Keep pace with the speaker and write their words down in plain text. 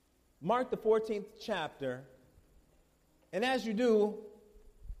Mark the 14th chapter. And as you do,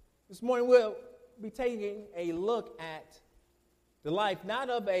 this morning we'll be taking a look at the life not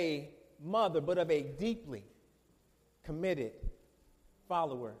of a mother, but of a deeply committed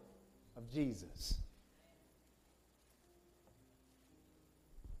follower of Jesus.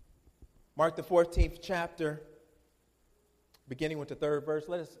 Mark the 14th chapter, beginning with the 3rd verse.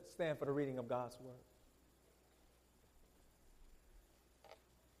 Let us stand for the reading of God's word.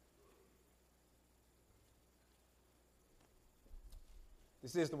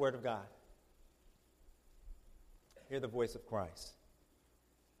 This is the word of God. Hear the voice of Christ.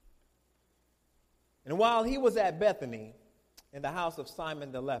 And while he was at Bethany, in the house of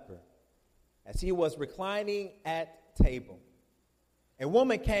Simon the leper, as he was reclining at table, a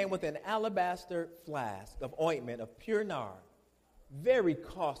woman came with an alabaster flask of ointment of pure nard, very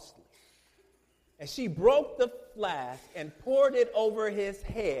costly. And she broke the flask and poured it over his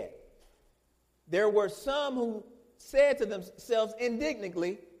head. There were some who said to themselves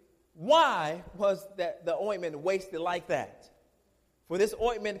indignantly, why was the ointment wasted like that? For this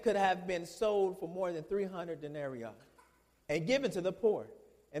ointment could have been sold for more than 300 denarii and given to the poor.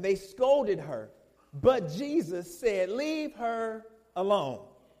 And they scolded her. But Jesus said, leave her alone.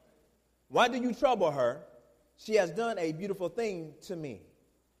 Why do you trouble her? She has done a beautiful thing to me.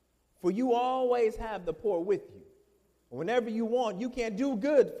 For you always have the poor with you. Whenever you want, you can do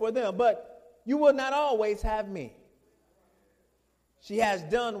good for them, but you will not always have me. She has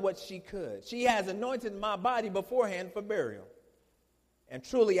done what she could. She has anointed my body beforehand for burial. And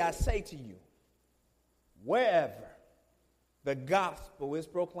truly I say to you, wherever the gospel is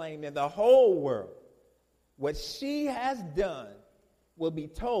proclaimed in the whole world, what she has done will be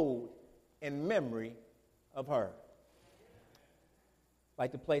told in memory of her. I'd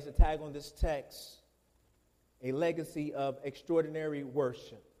like to place a tag on this text, a legacy of extraordinary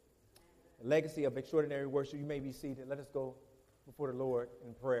worship. A legacy of extraordinary worship. You may be seated. Let us go before the Lord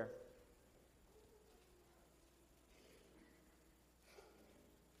in prayer.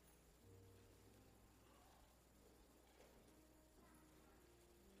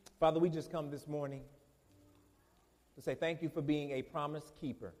 Father, we just come this morning to say thank you for being a promise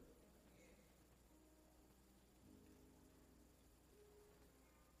keeper.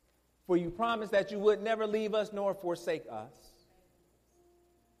 For you promised that you would never leave us nor forsake us.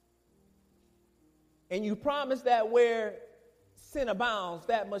 And you promised that where sin abounds,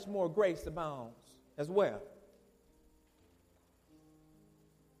 that much more grace abounds as well.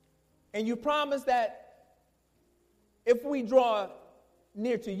 And you promised that if we draw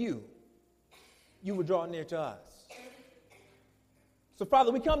near to you, you would draw near to us. So,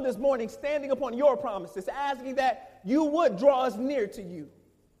 Father, we come this morning standing upon your promises, asking that you would draw us near to you,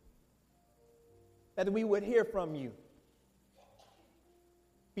 that we would hear from you,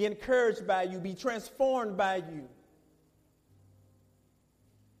 be encouraged by you, be transformed by you.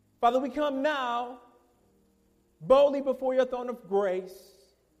 Father, we come now boldly before your throne of grace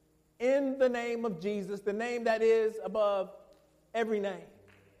in the name of Jesus, the name that is above every name.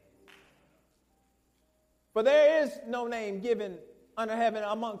 For there is no name given under heaven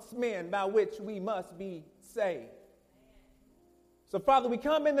amongst men by which we must be saved. So, Father, we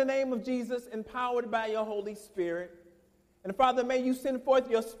come in the name of Jesus, empowered by your Holy Spirit. And, Father, may you send forth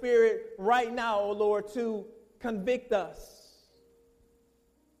your Spirit right now, O Lord, to convict us,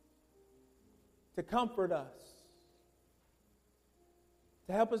 to comfort us,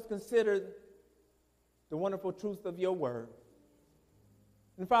 to help us consider the wonderful truth of your word.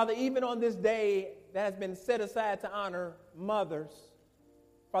 And Father, even on this day that has been set aside to honor mothers,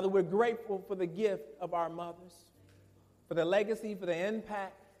 Father, we're grateful for the gift of our mothers, for the legacy, for the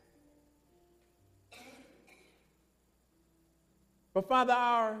impact. But Father,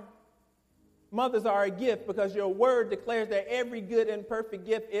 our mothers are a gift because your word declares that every good and perfect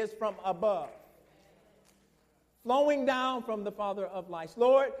gift is from above, flowing down from the Father of lights.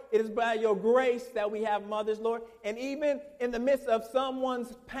 Lord, it is by your grace that we have mothers, Lord. And even in the midst of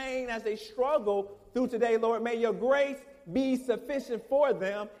someone's pain as they struggle through today, Lord, may your grace be sufficient for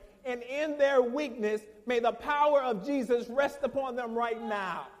them. And in their weakness, may the power of Jesus rest upon them right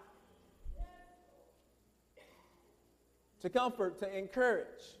now, to comfort, to encourage,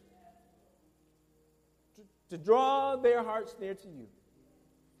 to draw their hearts near to you.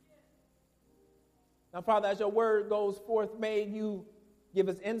 Now, Father, as your word goes forth, may you give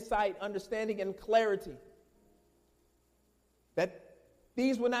us insight, understanding, and clarity, that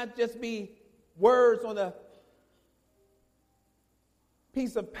these will not just be words on a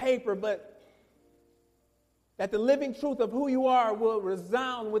piece of paper, but that the living truth of who you are will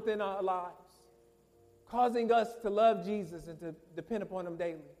resound within our lives, causing us to love Jesus and to depend upon him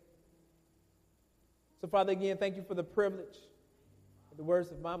daily. So, Father, again, thank you for the privilege of the words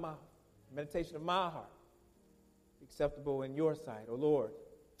of my mouth, the meditation of my heart, acceptable in your sight, O Lord,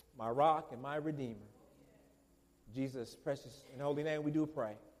 my rock and my redeemer. In Jesus' precious and holy name we do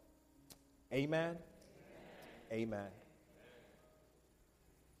pray. Amen. Amen.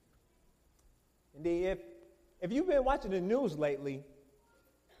 Indeed, if you've been watching the news lately,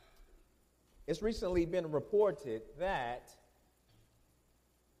 it's recently been reported that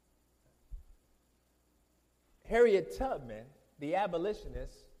Harriet Tubman, the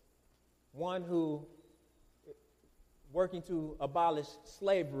abolitionist, one who working to abolish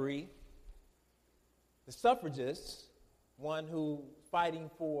slavery, the suffragists, one who fighting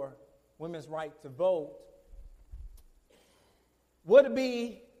for women's right to vote, would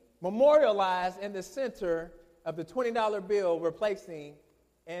be memorialized in the center of the $20 bill replacing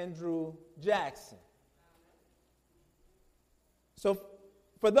Andrew Jackson. So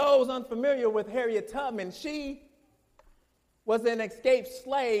for those unfamiliar with Harriet Tubman, she was an escaped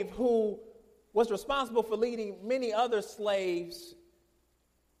slave who was responsible for leading many other slaves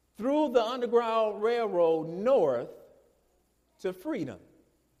through the Underground Railroad north to freedom.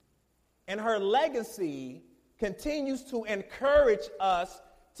 And her legacy continues to encourage us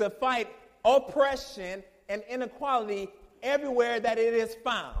to fight oppression and inequality everywhere that it is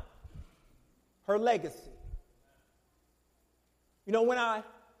found. Her legacy. You know, when I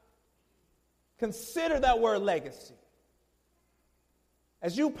consider that word legacy,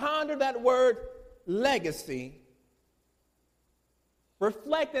 as you ponder that word legacy,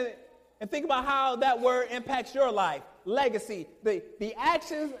 reflect and think about how that word impacts your life. Legacy, the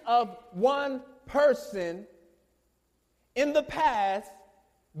actions of one person in the past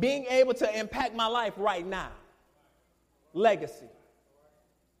being able to impact my life right now. Legacy.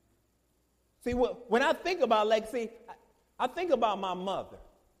 See, when I think about legacy, I think about my mother.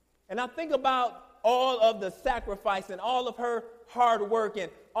 And I think about all of the sacrifice and all of her hard work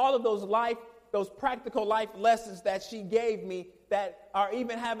and all of those practical life lessons that she gave me that are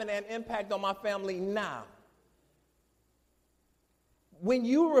even having an impact on my family now. When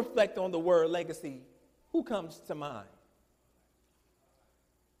you reflect on the word legacy, who comes to mind?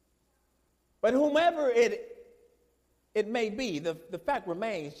 But whomever it may be, the fact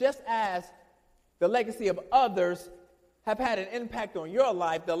remains, just as the legacy of others have had an impact on your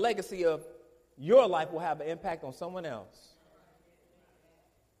life, the legacy of your life will have an impact on someone else.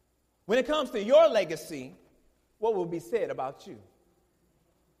 When it comes to your legacy, what will be said about you?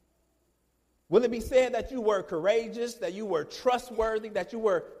 Will it be said that you were courageous, that you were trustworthy, that you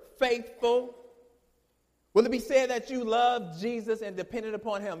were faithful? Will it be said that you loved Jesus and depended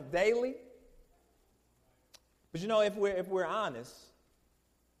upon him daily? But you know, if we're honest,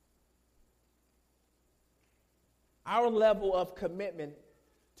 our level of commitment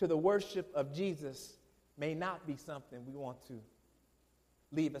to the worship of Jesus may not be something we want to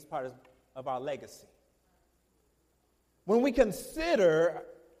leave as part of our legacy. When we consider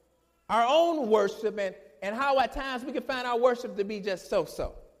our own worship and how at times we can find our worship to be just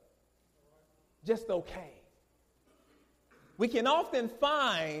so-so, just okay, we can often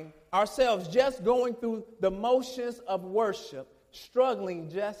find ourselves just going through the motions of worship, struggling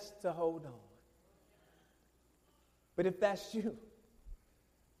just to hold on. But if that's you,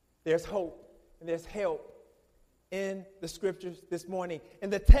 there's hope and there's help in the scriptures this morning. In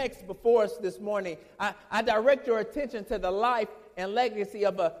the text before us this morning, I direct your attention to the life and legacy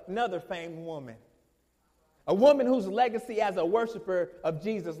of another famed woman. A woman whose legacy as a worshiper of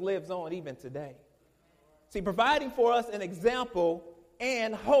Jesus lives on even today. See, providing for us an example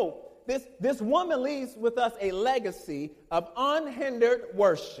and hope, this woman leaves with us a legacy of unhindered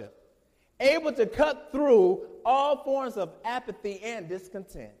worship, able to cut through all forms of apathy and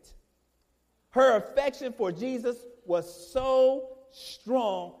discontent. Her affection for Jesus was so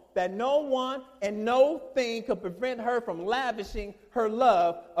strong that no one and no thing could prevent her from lavishing her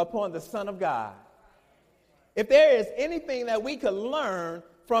love upon the Son of God. If there is anything that we could learn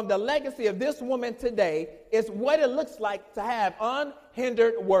from the legacy of this woman today, it's what it looks like to have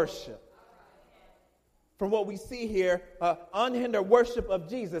unhindered worship. From what we see here, unhindered worship of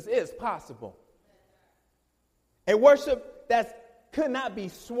Jesus is possible. A worship that could not be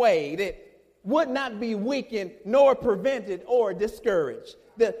swayed. It would not be weakened, nor prevented or discouraged.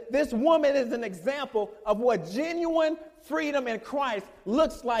 This woman is an example of what genuine freedom in Christ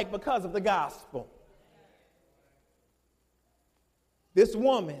looks like because of the gospel. This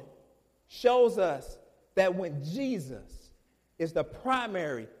woman shows us that when Jesus is the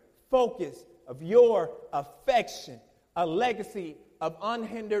primary focus of your affection, a legacy of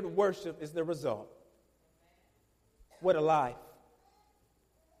unhindered worship is the result. What a life.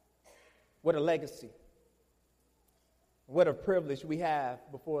 What a legacy. What a privilege we have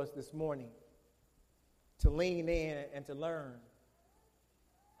before us this morning to lean in and to learn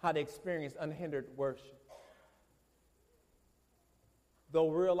how to experience unhindered worship. Though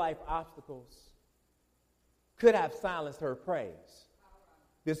real-life obstacles could have silenced her praise,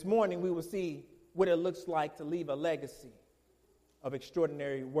 this morning we will see what it looks like to leave a legacy of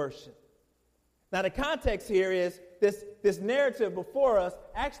extraordinary worship. Now, the context here is this narrative before us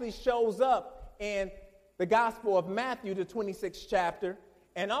actually shows up in the Gospel of Matthew, the 26th chapter,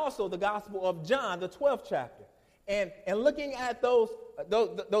 and also the Gospel of John, the 12th chapter. And looking at those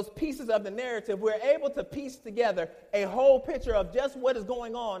pieces of the narrative, we're able to piece together a whole picture of just what is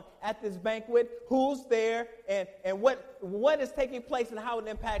going on at this banquet, who's there, and what is taking place and how it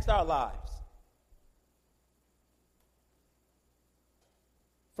impacts our lives.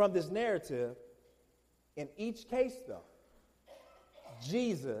 From this narrative, in each case, though,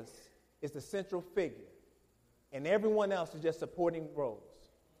 Jesus is the central figure, and everyone else is just supporting roles.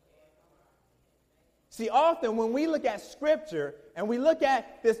 See, often when we look at Scripture and we look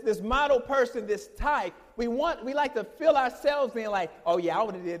at this model person, this type, we like to fill ourselves in like, oh yeah, I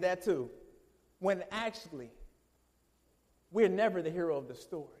would have did that too. When actually, we're never the hero of the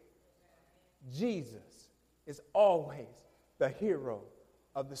story. Jesus is always the hero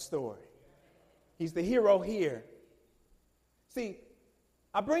of the story. He's the hero here. See,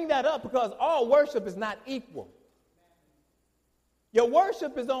 I bring that up because all worship is not equal. Your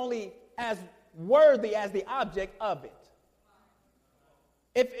worship is only as worthy as the object of it.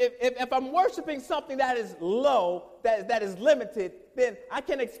 If I'm worshiping something that is low, that is limited, then I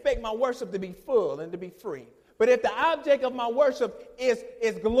can expect my worship to be full and to be free. But if the object of my worship is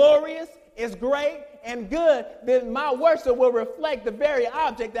glorious, is great, and good, then my worship will reflect the very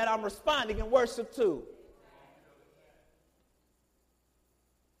object that I'm responding in worship to.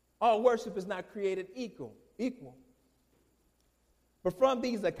 All worship is not created equal. But from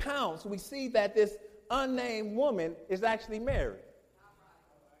these accounts, we see that this unnamed woman is actually Mary,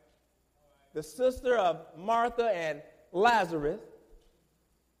 the sister of Martha and Lazarus,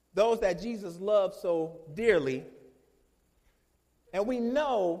 those that Jesus loved so dearly. And we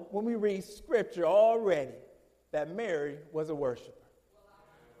know when we read Scripture already that Mary was a worshiper.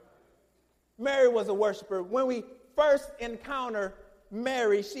 Mary was a worshiper. When we first encounter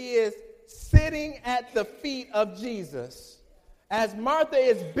Mary, she is sitting at the feet of Jesus. As Martha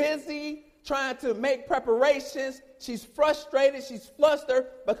is busy trying to make preparations, she's frustrated, she's flustered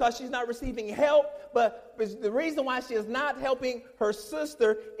because she's not receiving help. But the reason why she is not helping her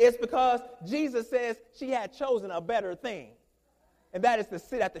sister is because Jesus says she had chosen a better thing, and that is to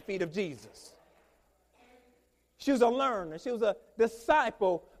sit at the feet of Jesus. She was a learner. She was a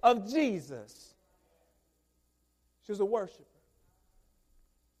disciple of Jesus. She was a worshiper.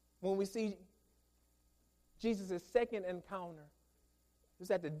 When we see Jesus' second encounter, it was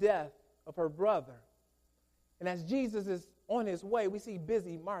at the death of her brother. And as Jesus is on his way, we see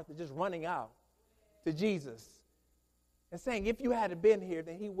busy Martha just running out to Jesus and saying, if you had been here,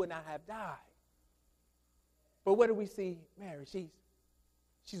 then he would not have died. But what do we see Mary?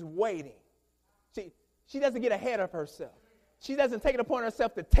 She's waiting. She doesn't get ahead of herself. She doesn't take it upon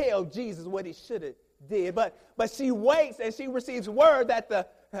herself to tell Jesus what he should have did. But she waits and she receives word that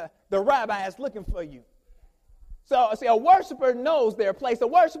the rabbi is looking for you. So, see, a worshiper knows their place. A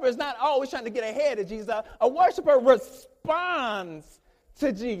worshiper is not always trying to get ahead of Jesus. A worshiper responds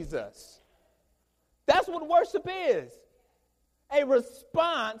to Jesus. That's what worship is. A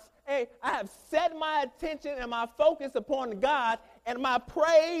response. I have set my attention and my focus upon God, and my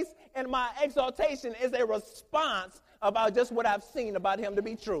praise and my exaltation is a response about just what I've seen about him to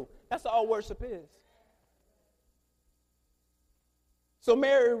be true. That's all worship is. So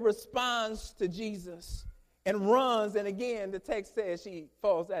Mary responds to Jesus and runs, and again, the text says she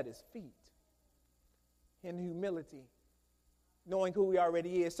falls at his feet in humility, knowing who he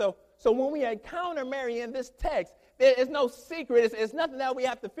already is. So when we encounter Mary in this text, there is no secret. It's nothing that we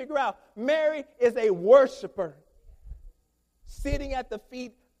have to figure out. Mary is a worshiper sitting at the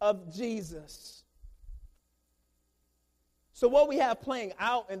feet of Jesus. So what we have playing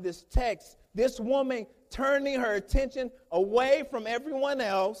out in this text, this woman turning her attention away from everyone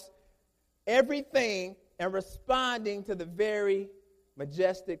else, everything, and responding to the very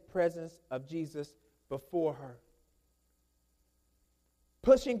majestic presence of Jesus before her.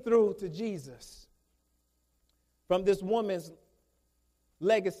 Pushing through to Jesus. From this woman's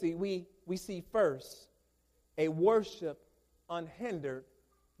legacy, we see first a worship unhindered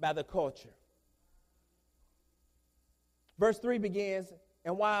by the culture. Verse 3 begins,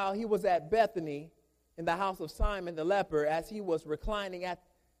 and while he was at Bethany in the house of Simon the leper, as he was reclining at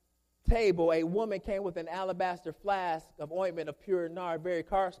table, a woman came with an alabaster flask of ointment of pure nard, very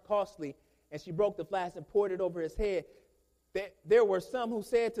costly, and she broke the flask and poured it over his head. There were some who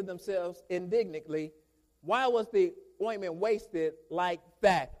said to themselves indignantly, why was the ointment wasted like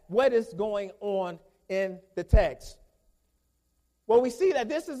that? What is going on in the text? Well, we see that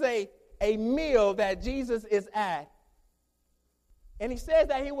this is a meal that Jesus is at. And he says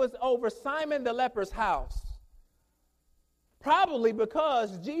that he was over Simon the leper's house. Probably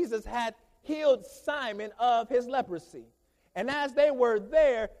because Jesus had healed Simon of his leprosy. And as they were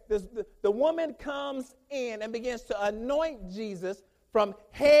there, the woman comes in and begins to anoint Jesus from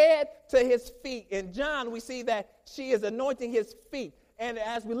head to his feet. In John, we see that she is anointing his feet. And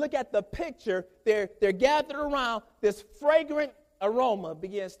as we look at the picture, they're gathered around. This fragrant aroma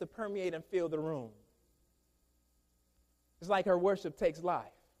begins to permeate and fill the room. It's like her worship takes life.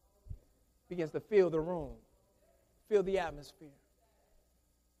 Begins to fill the room. Fill the atmosphere.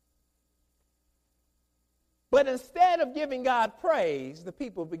 But instead of giving God praise, the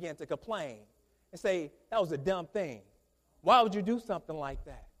people began to complain and say, that was a dumb thing. Why would you do something like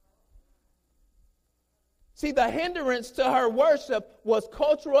that? See, the hindrance to her worship was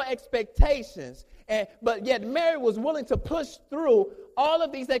cultural expectations. But yet Mary was willing to push through all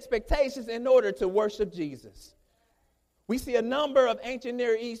of these expectations in order to worship Jesus. We see a number of ancient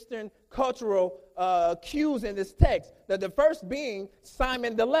Near Eastern cultural cues in this text. The first being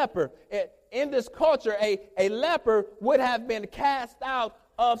Simon the leper. In this culture, a leper would have been cast out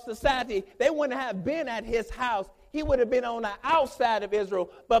of society. They wouldn't have been at his house. He would have been on the outside of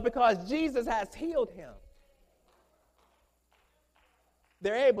Israel. But because Jesus has healed him,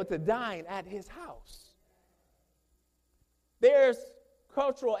 they're able to dine at his house. There's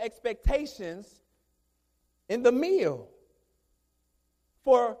cultural expectations in the meal.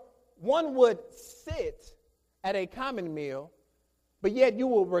 For one would sit at a common meal, but yet you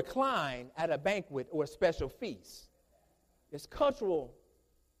will recline at a banquet or a special feast. There's cultural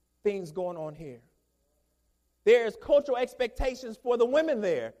things going on here. There's cultural expectations for the women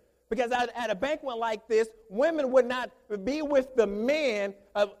there. Because at a banquet like this, women would not be with the men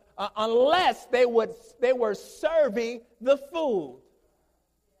unless they were serving the food.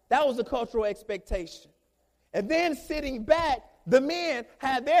 That was the cultural expectation. And then sitting back, the men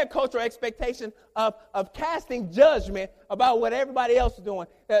had their cultural expectation of casting judgment about what everybody else is doing.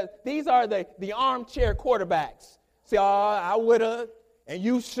 These are the armchair quarterbacks. See, oh, I would have, and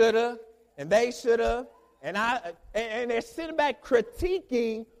you should have, and they should have, and they're sitting back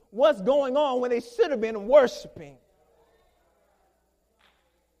critiquing what's going on when they should have been worshiping.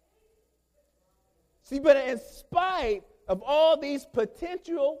 See, but in spite of all these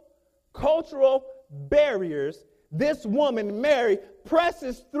potential cultural barriers, this woman, Mary,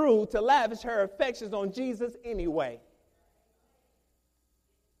 presses through to lavish her affections on Jesus anyway.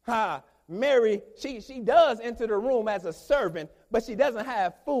 Mary, she does enter the room as a servant, but she doesn't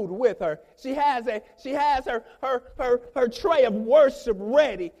have food with her. She has her tray of worship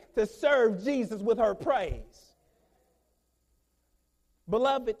ready to serve Jesus with her praise.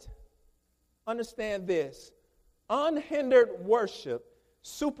 Beloved, understand this. Unhindered worship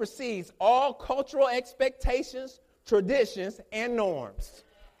supersedes all cultural expectations, traditions, and norms.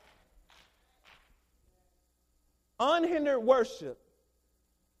 Unhindered worship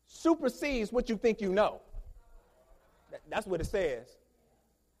supersedes what you think you know. That's what it says.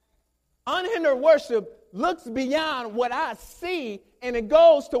 Unhindered worship looks beyond what I see and it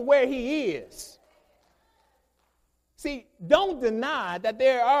goes to where he is. See, don't deny that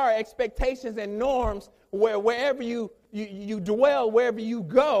there are expectations and norms wherever you dwell, wherever you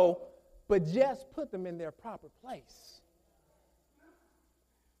go, but just put them in their proper place.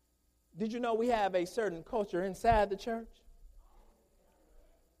 Did you know we have a certain culture inside the church?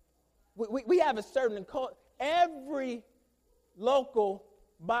 We have a certain culture. Every local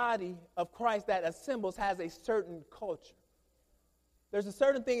body of Christ that assembles has a certain culture. There's a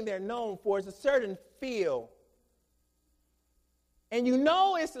certain thing they're known for. It's a certain feel. And you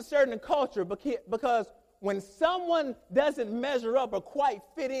know it's a certain culture because when someone doesn't measure up or quite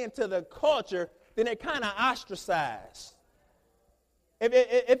fit into the culture, then they're kind of ostracized.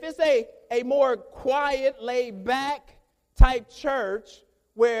 If it's a more quiet, laid-back type church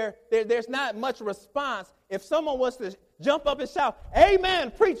where there's not much response, if someone was to jump up and shout,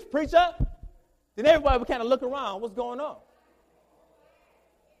 amen, preach up, then everybody would kind of look around, what's going on?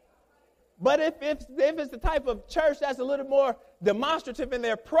 But if it's the type of church that's a little more demonstrative in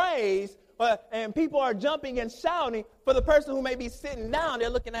their praise, and people are jumping and shouting, for the person who may be sitting down, they're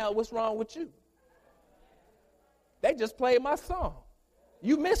looking at, what's wrong with you? They just played my song.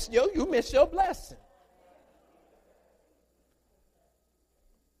 You missed your blessing.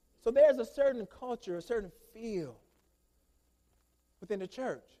 So there's a certain culture, a certain feel within the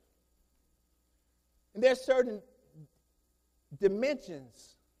church. And there's certain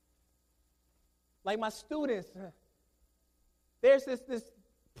dimensions. Like my students, there's this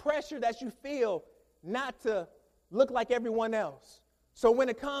pressure that you feel not to look like everyone else. So when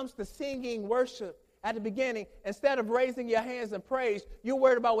it comes to singing worship at the beginning, instead of raising your hands in praise, you're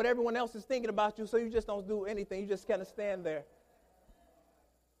worried about what everyone else is thinking about you, so you just don't do anything. You just kind of stand there.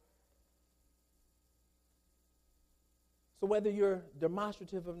 So whether you're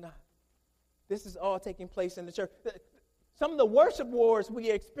demonstrative or not, this is all taking place in the church. Some of the worship wars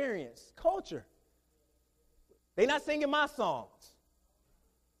we experience, culture. They're not singing my songs.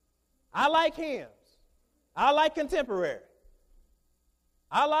 I like hymns. I like contemporary.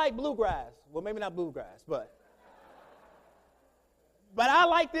 I like bluegrass. Well, maybe not bluegrass, but I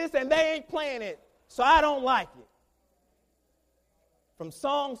like this and they ain't playing it, so I don't like it. From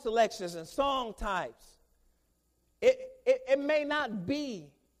song selections and song types, it may not be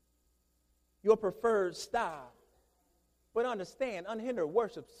your preferred style, but understand, unhindered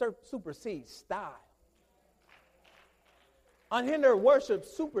worship supersedes style. Unhindered worship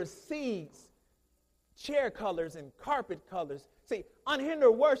supersedes chair colors and carpet colors. See,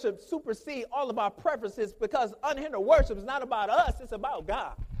 unhindered worship supersedes all of our preferences, because unhindered worship is not about us, it's about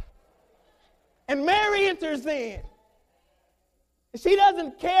God. And Mary enters in. She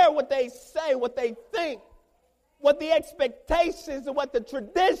doesn't care what they say, what they think, what the expectations and what the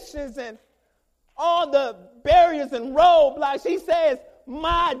traditions and all the barriers and roadblocks. She says,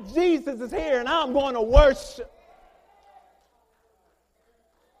 my Jesus is here and I'm going to worship.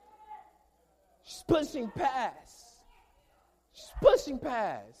 She's pushing past. She's pushing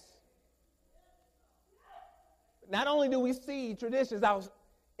past. Not only do we see traditions out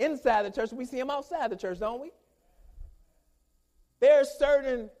inside the church, we see them outside the church, don't we? There are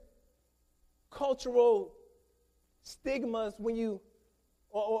certain cultural stigmas when you,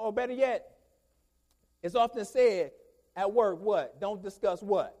 or better yet, it's often said at work, what? Don't discuss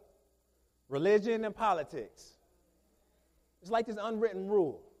what? Religion and politics. It's like this unwritten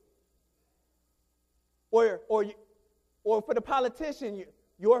rule. Or for the politician,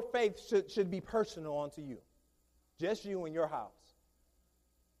 your faith should be personal unto you. Just you and your house.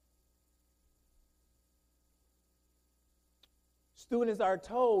 Students are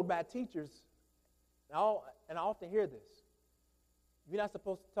told by teachers, and I often hear this, you're not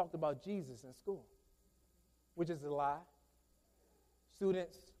supposed to talk about Jesus in school, which is a lie.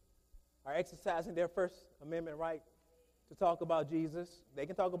 Students are exercising their First Amendment right to talk about Jesus. They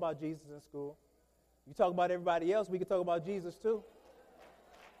can talk about Jesus in school. You talk about everybody else, we can talk about Jesus too.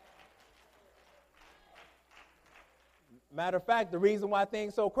 Matter of fact, the reason why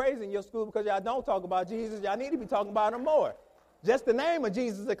things so crazy in your school because y'all don't talk about Jesus, y'all need to be talking about him more. Just the name of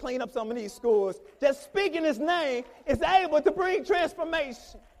Jesus to clean up some of these schools. Just speaking his name is able to bring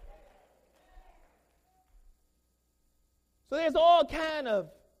transformation. So there's all kind of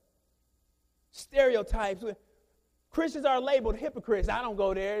stereotypes. Christians are labeled hypocrites. I don't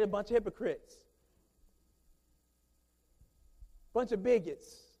go there. They're a bunch of hypocrites. Bunch of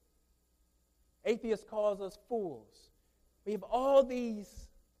bigots. Atheists calls us fools. We have all these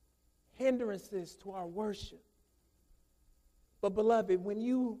hindrances to our worship. But beloved, when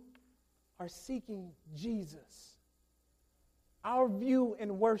you are seeking Jesus, our view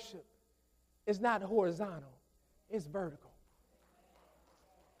in worship is not horizontal, it's vertical.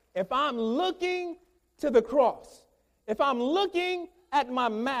 If I'm looking to the cross, if I'm looking at my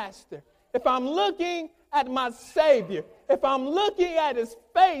master, if I'm looking at my Savior, if I'm looking at his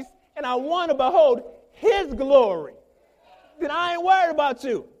face and I want to behold his glory, then I ain't worried about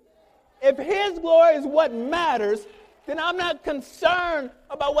you. If his glory is what matters, then I'm not concerned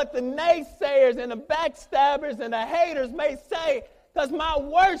about what the naysayers and the backstabbers and the haters may say, because my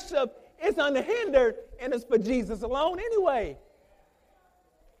worship is unhindered and it's for Jesus alone anyway.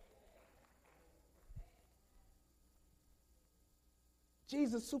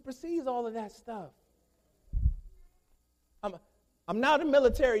 Jesus supersedes all of that stuff. I'm not a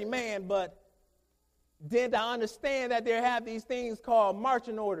military man, but then I understand that there have these things called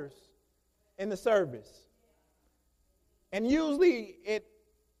marching orders in the service. And usually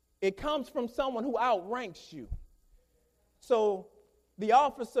it comes from someone who outranks you. So the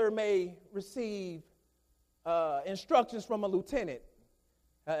officer may receive instructions from a lieutenant.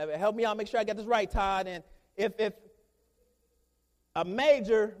 Help me out, make sure I get this right, Todd. And if a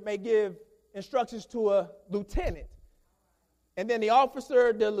major may give instructions to a lieutenant, and then the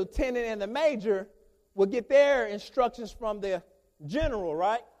officer, the lieutenant, and the major will get their instructions from the general,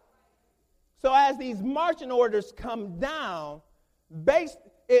 right? So as these marching orders come down,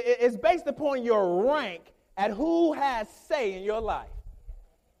 It's based upon your rank at who has say in your life.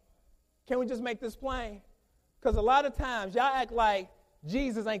 Can we just make this plain? Because a lot of times y'all act like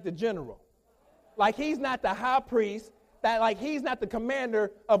Jesus ain't the general. Like he's not the high priest, that like he's not the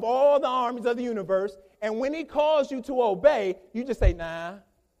commander of all the armies of the universe. And when he calls you to obey, you just say, nah.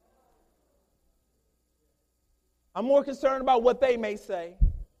 I'm more concerned about what they may say.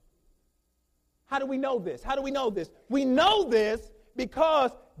 How do we know this? How do we know this? We know this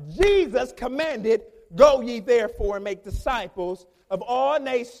because Jesus commanded, go ye therefore and make disciples of all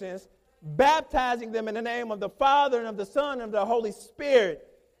nations, baptizing them in the name of the Father and of the Son and of the Holy Spirit,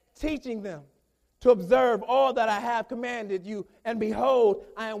 teaching them to observe all that I have commanded you. And behold,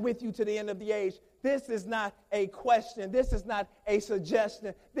 I am with you to the end of the age. This is not a question. This is not a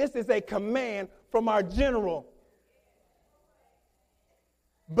suggestion. This is a command from our general.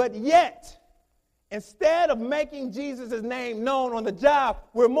 But yet, instead of making Jesus' name known on the job,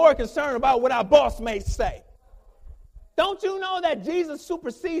 we're more concerned about what our boss may say. Don't you know that Jesus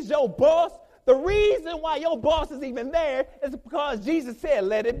supersedes your boss? The reason why your boss is even there is because Jesus said,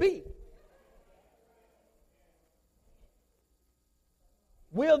 let it be.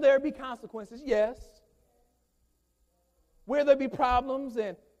 Will there be consequences? Yes. Will there be problems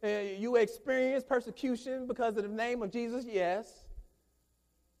and you experience persecution because of the name of Jesus? Yes.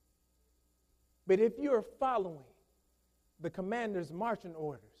 But if you're following the commander's marching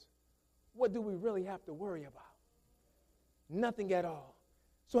orders, what do we really have to worry about? Nothing at all.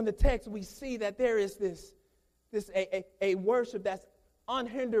 So in the text, we see that there is a worship that's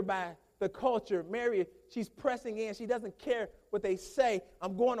unhindered by the culture. Mary, she's pressing in. She doesn't care what they say.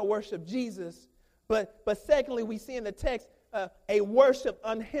 I'm going to worship Jesus. But secondly, we see in the text a worship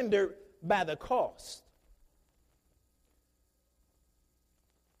unhindered by the cost.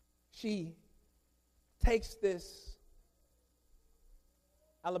 She takes this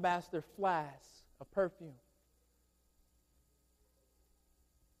alabaster flask of perfume.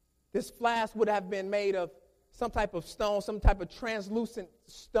 This flask would have been made of some type of stone, some type of translucent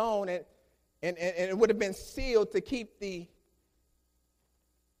stone, and it would have been sealed to keep the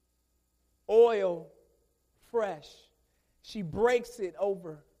oil fresh. She breaks it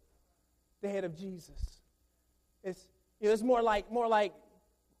over the head of Jesus. It's more like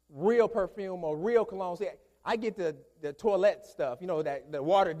real perfume or real cologne. See, I get the toilet stuff, that the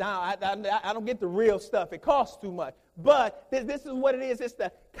watered down. I don't get the real stuff. It costs too much. But this is what it is. It's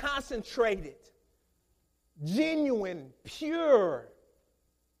the concentrated, genuine, pure.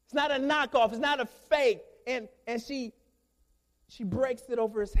 It's not a knockoff. It's not a fake. And she breaks it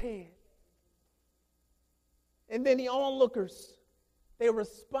over his head. And then the onlookers, they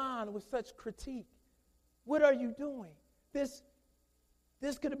respond with such critique. What are you doing? This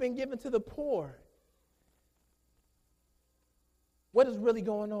could have been given to the poor. What is really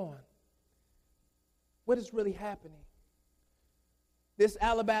going on? What is really happening? This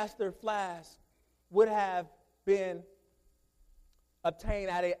alabaster flask would have been obtained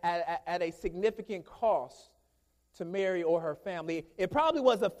at a significant cost to Mary or her family. It probably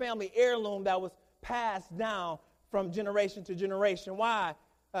was a family heirloom that was passed down from generation to generation. Why?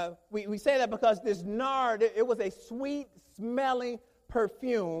 We say that because this nard, it was a sweet-smelling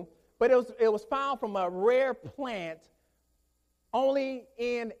perfume, but it was found from a rare plant only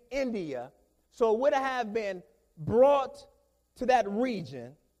in India. So it would have been brought to that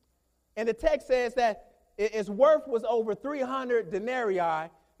region. And the text says that its worth was over 300 denarii.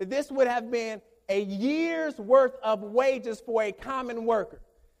 That this would have been a year's worth of wages for a common worker.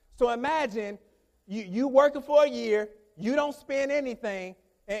 So imagine you working for a year, you don't spend anything,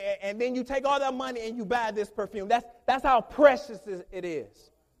 and then you take all that money and you buy this perfume. That's how precious it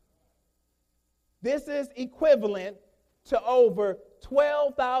is. This is equivalent to over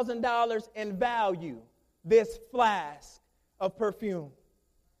 $12,000 in value, this flask of perfume.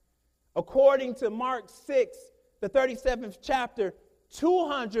 According to Mark 6, the 37th chapter,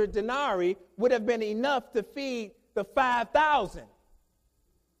 200 denarii would have been enough to feed the 5,000.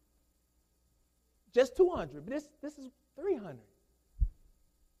 Just 200, but this is 300.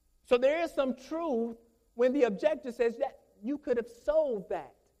 So there is some truth when the objector says that you could have sold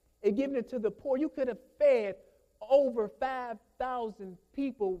that and given it to the poor. You could have fed over 5,000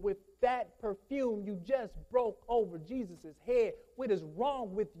 people with that perfume you just broke over Jesus' head. What is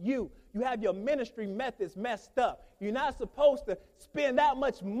wrong with you? You have your ministry methods messed up. You're not supposed to spend that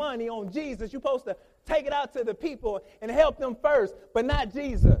much money on Jesus. You're supposed to take it out to the people and help them first, but not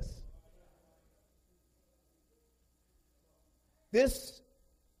Jesus. This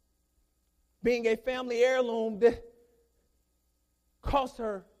being a family heirloom that cost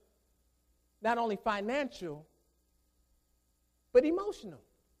her not only financial, but emotional.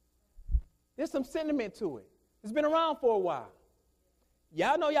 There's some sentiment to it. It's been around for a while.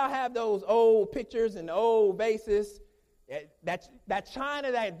 Y'all know y'all have those old pictures and old vases, that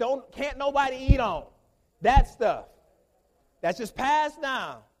china that can't nobody eat on. That stuff. That's just passed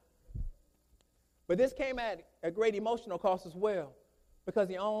down. But this came at a great emotional cost as well, because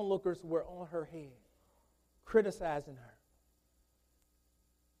the onlookers were on her head, criticizing her.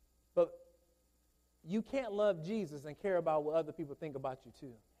 But you can't love Jesus and care about what other people think about you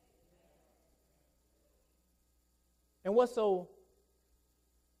too. And what's so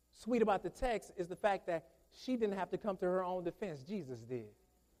sweet about the text is the fact that she didn't have to come to her own defense. Jesus did.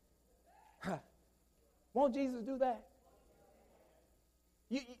 Won't Jesus do that?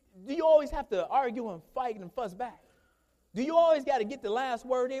 Do you always have to argue and fight and fuss back? Do you always got to get the last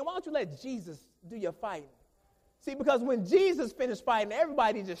word in? Why don't you let Jesus do your fighting? See, because when Jesus finished fighting,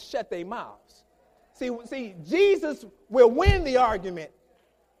 everybody just shut their mouths. See, Jesus will win the argument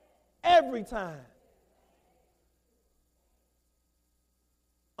every time.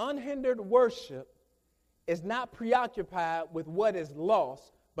 Unhindered worship is not preoccupied with what is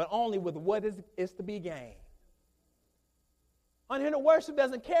lost, but only with what is to be gained. Unhindered worship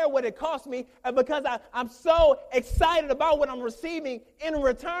doesn't care what it costs me, because I'm so excited about what I'm receiving in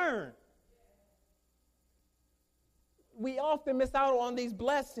return. We often miss out on these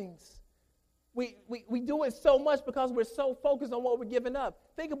blessings. We do it so much because we're so focused on what we're giving up.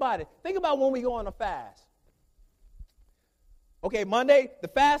 Think about it. Think about when we go on a fast. Okay, Monday, the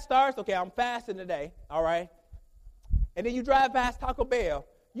fast starts. Okay, I'm fasting today, all right? And then you drive past Taco Bell.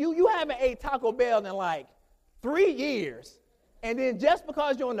 You haven't ate Taco Bell in like 3 years. And then just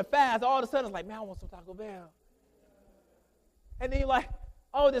because you're on the fast, all of a sudden it's like, man, I want some Taco Bell. And then you're like,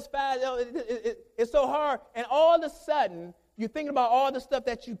 oh, this fast, it's so hard. And all of a sudden, you're thinking about all the stuff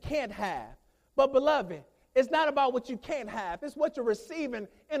that you can't have. But beloved, it's not about what you can't have. It's what you're receiving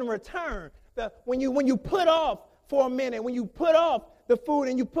in return. When you put off for a minute, when you put off the food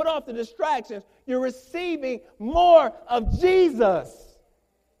and you put off the distractions, you're receiving more of Jesus.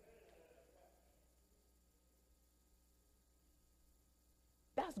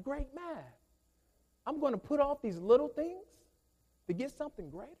 That's great math. I'm going to put off these little things to get something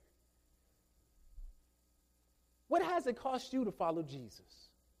greater. What has it cost you to follow Jesus?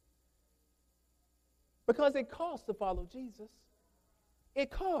 Because it costs to follow Jesus.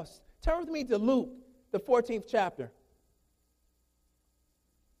 It costs. Turn with me to Luke, the 14th chapter.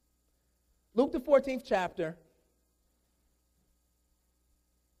 Luke, the 14th chapter.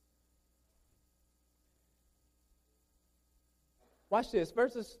 Watch this,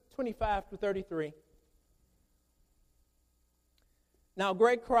 verses 25 to 33. Now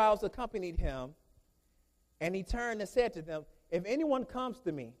great crowds accompanied him, and he turned and said to them, if anyone comes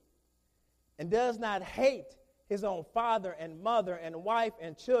to me and does not hate his own father and mother and wife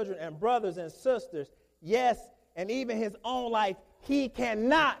and children and brothers and sisters, yes, and even his own life, he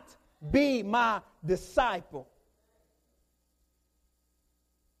cannot be my disciple.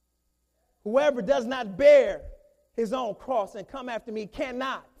 Whoever does not bear his own cross and come after me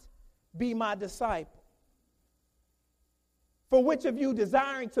cannot be my disciple. For which of you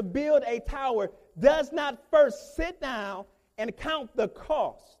desiring to build a tower does not first sit down and count the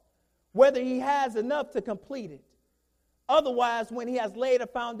cost, whether he has enough to complete it? Otherwise, when he has laid a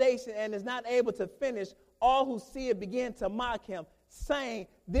foundation and is not able to finish, all who see it begin to mock him, saying,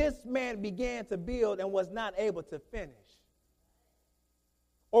 this man began to build and was not able to finish.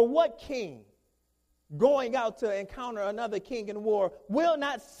 Or what king, going out to encounter another king in war, will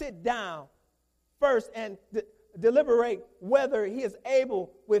not sit down first and deliberate whether he is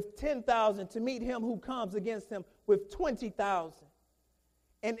able with 10,000 to meet him who comes against him with 20,000?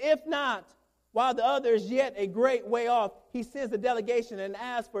 And if not, while the other is yet a great way off, he sends a delegation and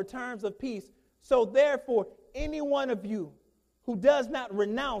asks for terms of peace. So therefore, any one of you who does not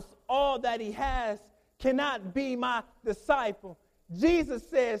renounce all that he has cannot be my disciple. Jesus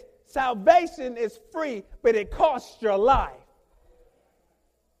says salvation is free, but it costs your life.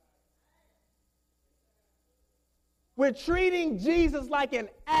 We're treating Jesus like an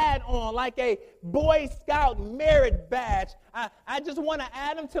add-on, like a Boy Scout merit badge. I just want to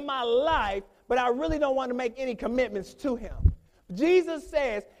add him to my life, but I really don't want to make any commitments to him. Jesus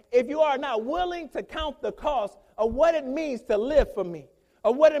says, if you are not willing to count the cost of what it means to live for me,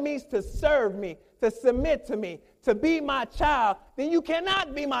 of what it means to serve me, to submit to me, to be my child, then you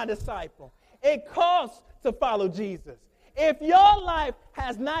cannot be my disciple. It costs to follow Jesus. If your life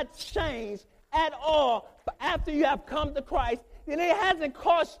has not changed at all after you have come to Christ, then it hasn't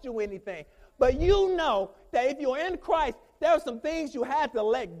cost you anything. But you know that if you're in Christ, there are some things you had to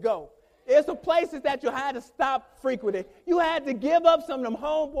let go. It's the places that you had to stop frequenting. You had to give up some of them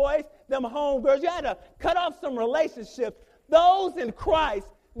homeboys, them homegirls. You had to cut off some relationships. Those in Christ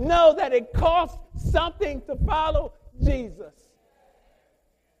know that it costs something to follow Jesus.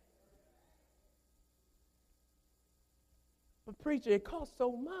 But preacher, it costs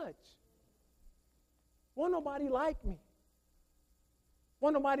so much. Won't nobody like me?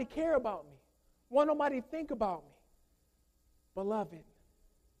 Won't nobody care about me? Won't nobody think about me? Beloved,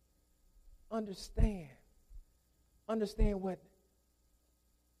 understand what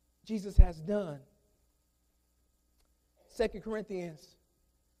Jesus has done. 2 Corinthians,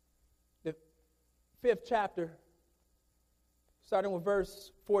 the 5th chapter, starting with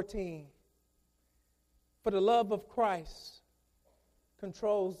verse 14. For the love of Christ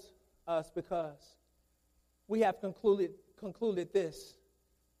controls us, because we have concluded this,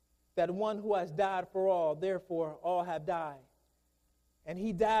 that one who has died for all, therefore all have died. And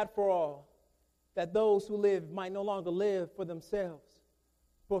he died for all, that those who live might no longer live for themselves,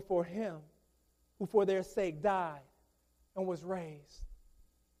 but for him who for their sake died and was raised.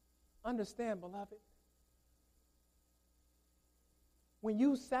 Understand, beloved, when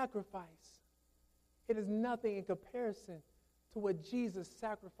you sacrifice, it is nothing in comparison to what Jesus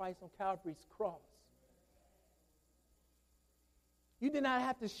sacrificed on Calvary's cross. You did not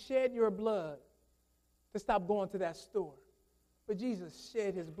have to shed your blood to stop going to that store. But Jesus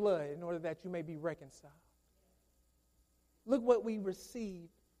shed his blood in order that you may be reconciled. Look what we receive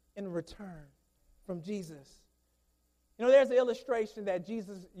in return from Jesus. You know, there's an illustration that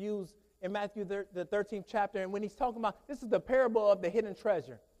Jesus used in Matthew, the 13th chapter. And when he's talking about, this is the parable of the hidden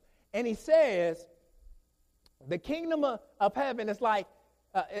treasure. And he says, the kingdom of heaven is like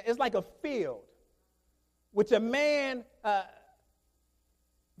a field, which a man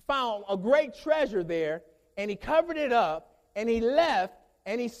found a great treasure there, and he covered it up, and he left,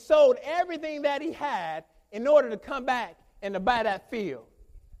 and he sold everything that he had in order to come back and to buy that field.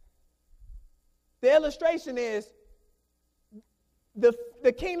 The illustration is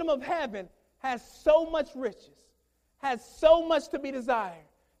the kingdom of heaven has so much riches, has so much to be desired,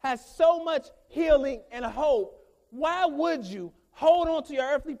 has so much healing and hope. Why would you hold on to your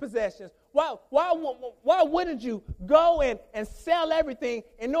earthly possessions? Why wouldn't you go and sell everything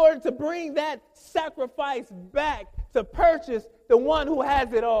in order to bring that sacrifice back to purchase the one who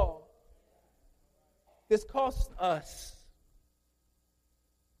has it all? This costs us.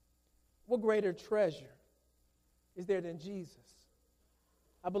 What greater treasure is there than Jesus?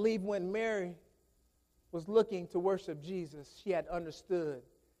 I believe when Mary was looking to worship Jesus, she had understood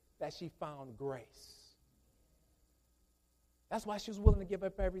that she found grace. That's why she was willing to give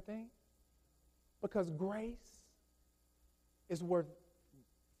up everything. Because grace is worth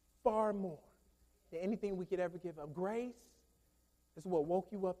far more than anything we could ever give up. Grace is what woke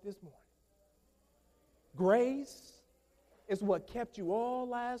you up this morning. Grace is what kept you all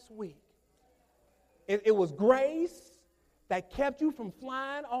last week. It was grace that kept you from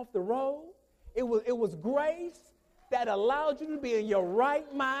flying off the road. It was grace that allowed you to be in your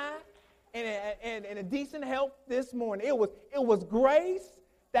right mind and a decent health this morning. It was grace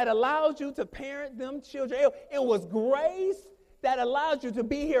that allowed you to parent them children. It was grace that allowed you to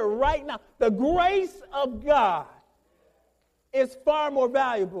be here right now. The grace of God is far more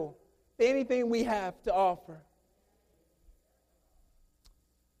valuable than anything we have to offer.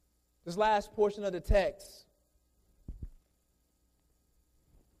 This last portion of the text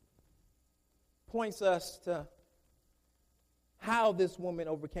points us to how this woman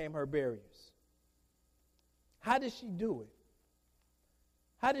overcame her barriers. How did she do it?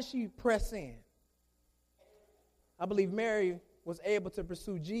 How did she press in? I believe Mary was able to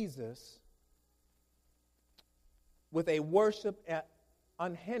pursue Jesus with a worship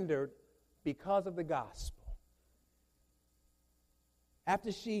unhindered because of the gospel.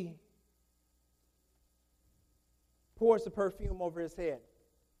 After she pours the perfume over his head,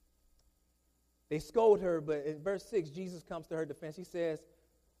 they scold her, but in verse 6, Jesus comes to her defense. He says,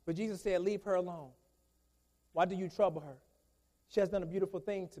 but Jesus said, leave her alone. Why do you trouble her? She has done a beautiful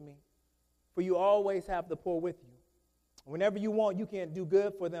thing to me, for you always have the poor with you. Whenever you want, you can do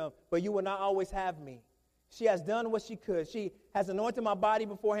good for them, but you will not always have me. She has done what she could. She has anointed my body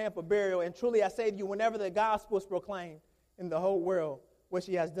beforehand for burial, and truly I say to you, whenever the gospel is proclaimed in the whole world, what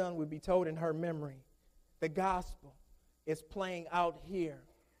she has done will be told in her memory. The gospel is playing out here.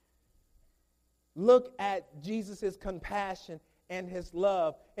 Look at Jesus' compassion and his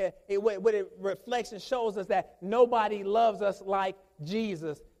love. What it reflects and shows us that nobody loves us like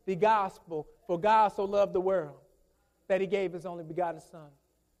Jesus, the gospel. For God so loved the world that he gave his only begotten Son,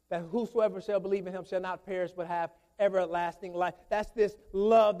 that whosoever shall believe in him shall not perish but have everlasting life. That's this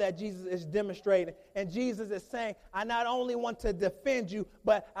love that Jesus is demonstrating. And Jesus is saying, I not only want to defend you,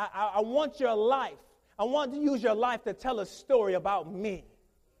 but I want your life. I want to use your life to tell a story about me.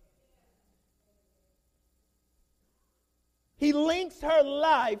 He links her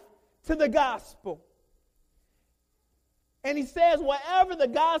life to the gospel. And he says, wherever the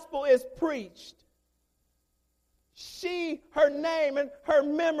gospel is preached, her name and her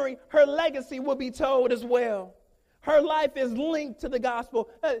memory, her legacy will be told as well. Her life is linked to the gospel.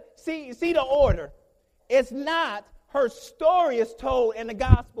 See the order. It's not her story is told and the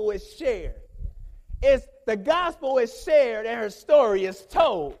gospel is shared. It's the gospel is shared and her story is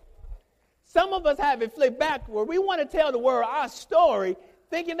told. Some of us have it flipped backward. We want to tell the world our story,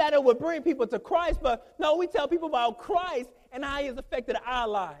 thinking that it would bring people to Christ, but no, we tell people about Christ and how he has affected our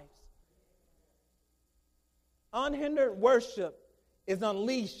lives. Unhindered worship is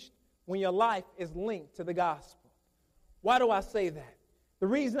unleashed when your life is linked to the gospel. Why do I say that? The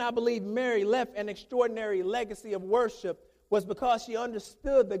reason I believe Mary left an extraordinary legacy of worship was because she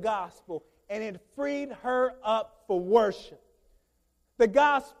understood the gospel and it freed her up for worship. The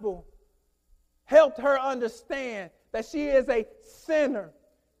gospel helped her understand that she is a sinner.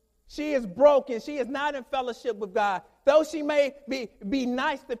 She is broken. She is not in fellowship with God. Though she may be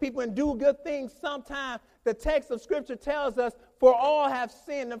nice to people and do good things sometimes, the text of Scripture tells us, for all have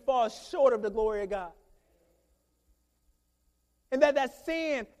sinned and fall short of the glory of God. And that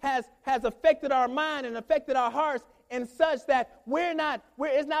sin has affected our mind and affected our hearts in such that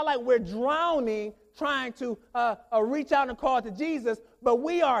it's not like we're drowning trying to reach out and call to Jesus, but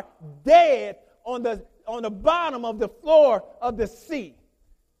we are dead on the bottom of the floor of the sea.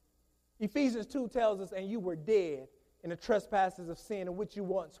 Ephesians 2 tells us, and you were dead in the trespasses of sin in which you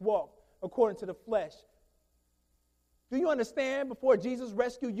once walked, according to the flesh. Do you understand? Before Jesus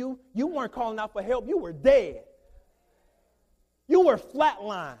rescued you, you weren't calling out for help. You were dead. You were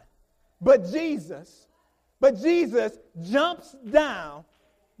flatlined. But Jesus jumps down,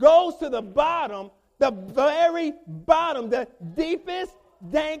 goes to the bottom, the very bottom, the deepest,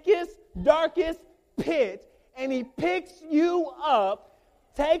 dankest, darkest pit, and he picks you up,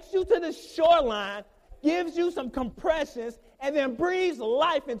 takes you to the shoreline, gives you some compressions, and then breathes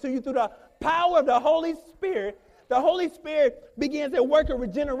life into you through the power of the Holy Spirit. The Holy Spirit begins a work of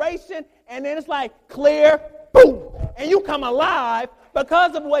regeneration, and then it's like clear, boom, and you come alive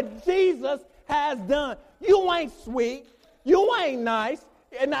because of what Jesus has done. You ain't sweet. You ain't nice.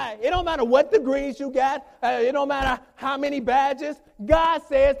 It don't matter what degrees you got. It don't matter how many badges. God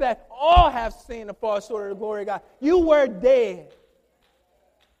says that all have sinned and fall short of the glory of God. You were dead.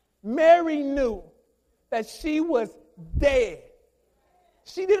 Mary knew that she was dead.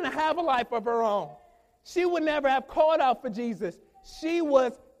 She didn't have a life of her own. She would never have called out for Jesus. She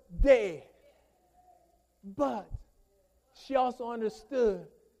was dead. But she also understood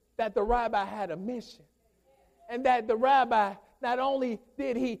that the rabbi had a mission. And that the rabbi, not only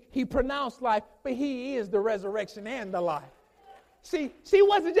did he pronounce life, but he is the resurrection and the life. See, she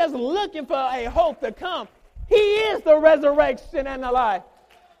wasn't just looking for a hope to come. He is the resurrection and the life.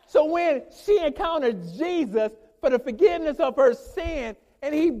 So when she encountered Jesus for the forgiveness of her sin,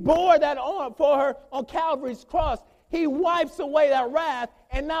 and he bore that on for her on Calvary's cross, he wipes away that wrath,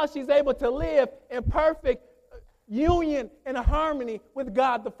 and now she's able to live in perfect union and harmony with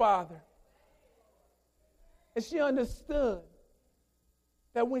God the Father. And she understood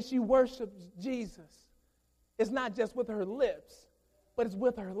that when she worships Jesus, it's not just with her lips, but it's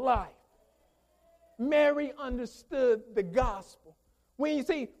with her life. Mary understood the gospel. When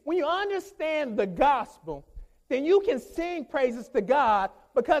you understand the gospel, then you can sing praises to God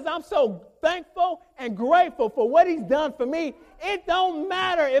because I'm so thankful and grateful for what he's done for me. It don't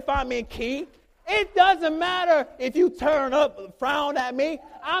matter if I'm in key. It doesn't matter if you turn up and frown at me.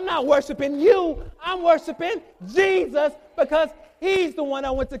 I'm not worshiping you. I'm worshiping Jesus because he's the one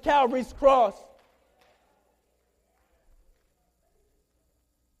that went to Calvary's cross.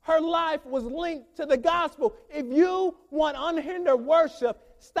 Her life was linked to the gospel. If you want unhindered worship,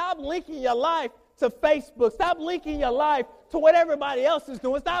 stop linking your life to Facebook. Stop linking your life to what everybody else is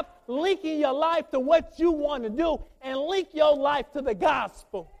doing. Stop linking your life to what you want to do and link your life to the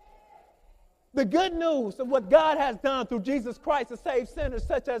gospel. The good news of what God has done through Jesus Christ to save sinners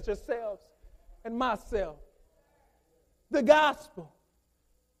such as yourselves and myself. The gospel.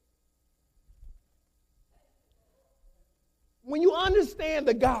 When you understand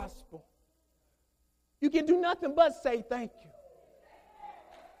the gospel, you can do nothing but say thank you.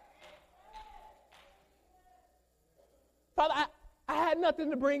 Father, I had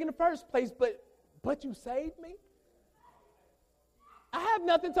nothing to bring in the first place, but you saved me. I have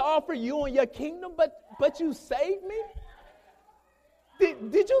nothing to offer you in your kingdom, but you saved me?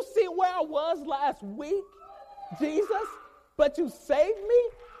 Did you see where I was last week, Jesus? But you saved me?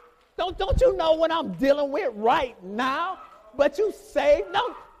 Don't you know what I'm dealing with right now? But you saved?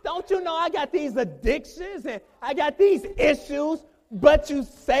 Don't you know I got these addictions and I got these issues, but you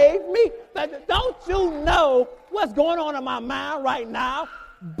saved me? Don't you know what's going on in my mind right now,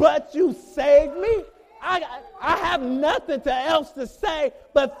 but you saved me? I have nothing else to say,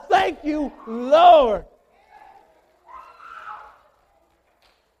 but thank you, Lord.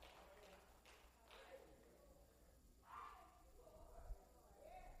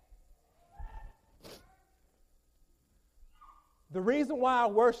 The reason why our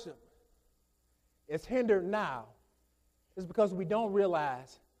worship is hindered now is because we don't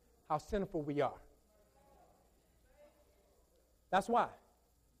realize how sinful we are. That's why.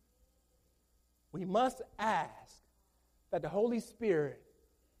 We must ask that the Holy Spirit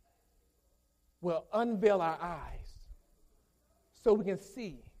will unveil our eyes so we can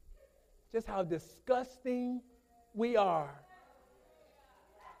see just how disgusting we are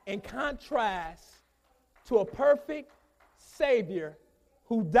in contrast to a perfect Savior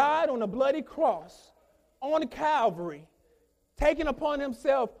who died on a bloody cross on Calvary, taking upon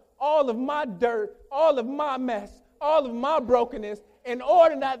himself all of my dirt, all of my mess, all of my brokenness, in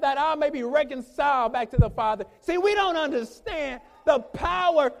order that I may be reconciled back to the Father. See, we don't understand the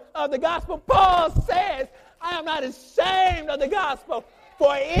power of the gospel. Paul says, I am not ashamed of the gospel,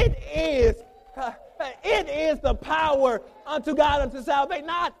 for it is the power unto God, unto salvation.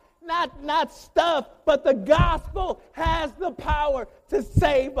 Not stuff, but the gospel has the power to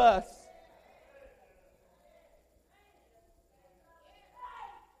save us.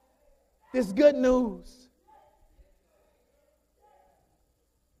 This good news.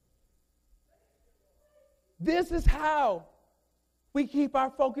 This is how we keep our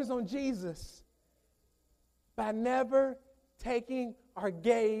focus on Jesus, by never taking our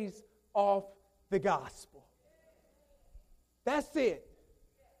gaze off the gospel. That's it.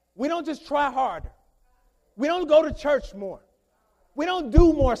 We don't just try harder. We don't go to church more. We don't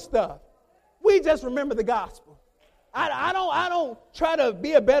do more stuff. We just remember the gospel. I don't try to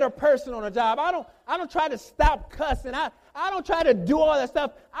be a better person on a job. I don't try to stop cussing. I don't try to do all that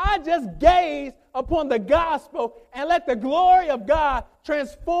stuff. I just gaze upon the gospel and let the glory of God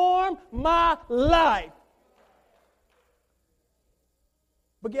transform my life.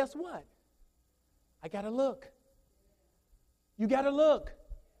 But guess what? I got to look. You got to look.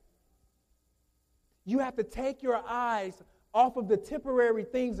 You have to take your eyes off of the temporary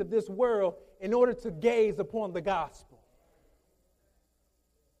things of this world in order to gaze upon the gospel.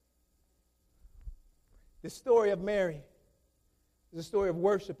 The story of Mary is a story of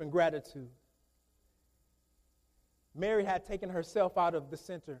worship and gratitude. Mary had taken herself out of the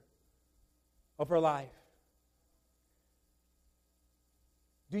center of her life.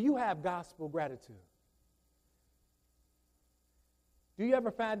 Do you have gospel gratitude? Do you ever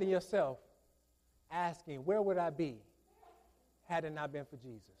find in yourself asking, where would I be had it not been for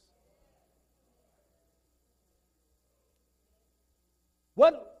Jesus?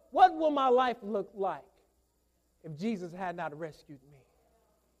 What will my life look like if Jesus had not rescued me?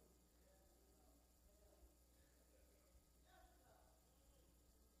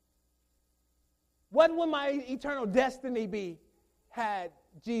 What would my eternal destiny be had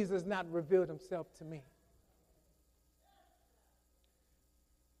Jesus not revealed himself to me?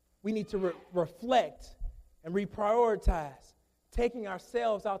 We need to reflect and reprioritize, taking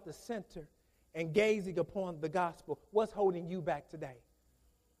ourselves out the center and gazing upon the gospel. What's holding you back today?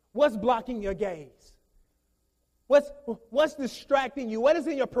 What's blocking your gaze? What's distracting you? What is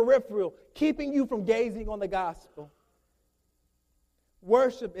in your peripheral keeping you from gazing on the gospel?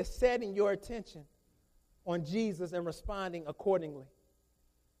 Worship is setting your attention on Jesus and responding accordingly.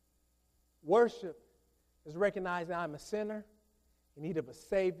 Worship is recognizing I'm a sinner in need of a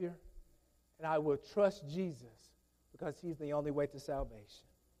Savior, and I will trust Jesus because he's the only way to salvation.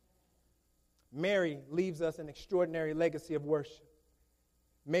 Mary leaves us an extraordinary legacy of worship.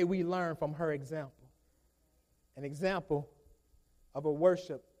 May we learn from her example, an example of a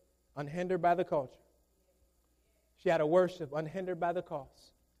worship unhindered by the culture. She had a worship unhindered by the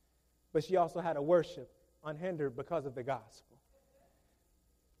cost, but she also had a worship unhindered because of the gospel.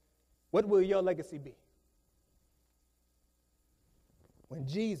 What will your legacy be? When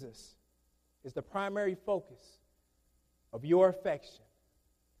Jesus is the primary focus of your affection,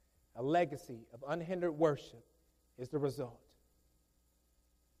 a legacy of unhindered worship is the result.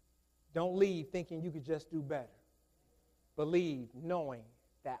 Don't leave thinking you could just do better. Believe knowing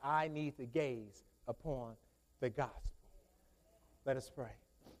that I need to gaze upon the gospel. Let us pray.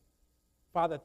 Father,